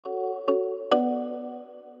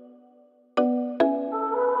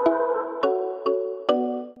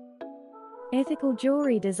ethical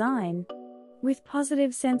jewelry design with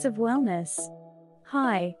positive sense of wellness.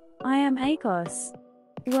 Hi, I am Akos.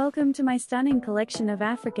 Welcome to my stunning collection of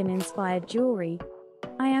African-inspired jewelry.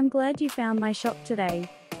 I am glad you found my shop today.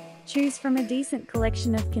 Choose from a decent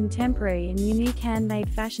collection of contemporary and unique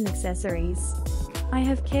handmade fashion accessories. I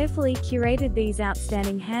have carefully curated these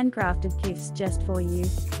outstanding handcrafted gifts just for you.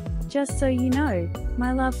 Just so you know,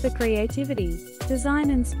 my love for creativity, design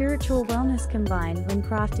and spiritual wellness combine when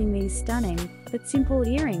crafting these stunning, but simple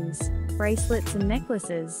earrings, bracelets and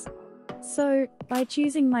necklaces. So, by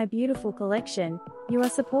choosing my beautiful collection, you are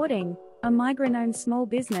supporting a migrant-owned small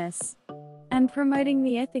business and promoting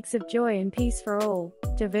the ethics of joy and peace for all,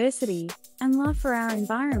 diversity, and love for our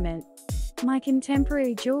environment. My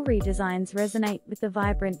contemporary jewelry designs resonate with the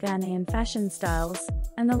vibrant Ghanaian fashion styles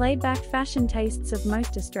and the laid-back fashion tastes of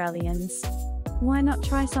most Australians. Why not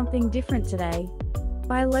try something different today?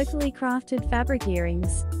 Buy locally crafted fabric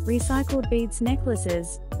earrings, recycled beads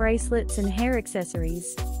necklaces, bracelets and hair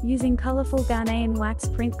accessories, using colourful Ghanaian wax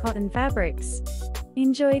print cotton fabrics.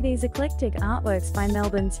 Enjoy these eclectic artworks by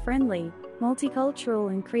Melbourne's friendly, multicultural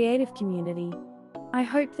and creative community. I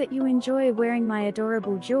hope that you enjoy wearing my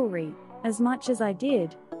adorable jewelry as much as I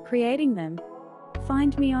did creating them.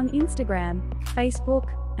 Find me on Instagram, Facebook,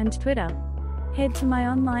 and Twitter. Head to my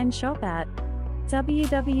online shop at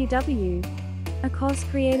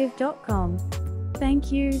www.akoscreative.com.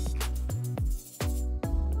 Thank you.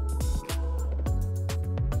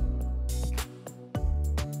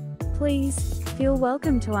 Please feel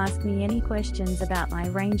welcome to ask me any questions about my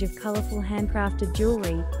range of colorful handcrafted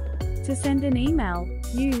jewelry. To send an email,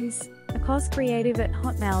 use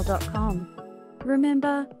akoscreative@hotmail.com.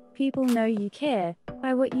 Remember, people know you care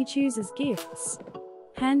by what you choose as gifts.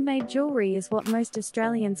 Handmade jewelry is what most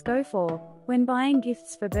Australians go for when buying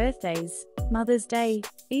gifts for birthdays, Mother's Day,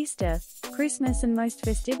 Easter, Christmas and most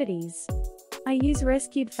festivities. I use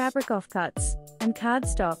rescued fabric offcuts and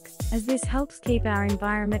cardstock, as this helps keep our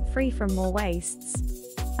environment free from more wastes.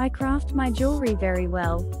 I craft my jewelry very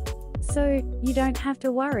well, so you don't have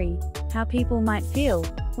to worry how people might feel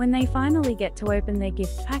when they finally get to open their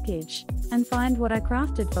gift package and find what I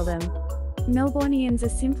crafted for them. Melbournians are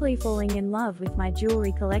simply falling in love with my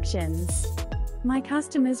jewelry collections. My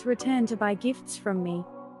customers return to buy gifts from me.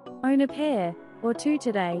 Own a pair or two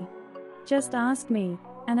today. Just ask me,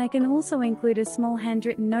 and I can also include a small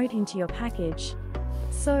handwritten note into your package.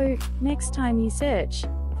 So, next time you search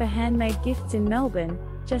for handmade gifts in Melbourne,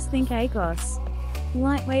 just think Akos.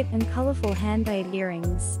 Lightweight and colourful handmade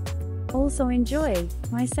earrings. Also enjoy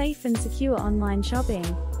my safe and secure online shopping.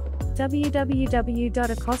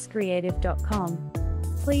 www.akoscreative.com.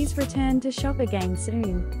 Please return to shop again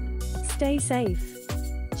soon. Stay safe.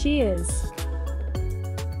 Cheers.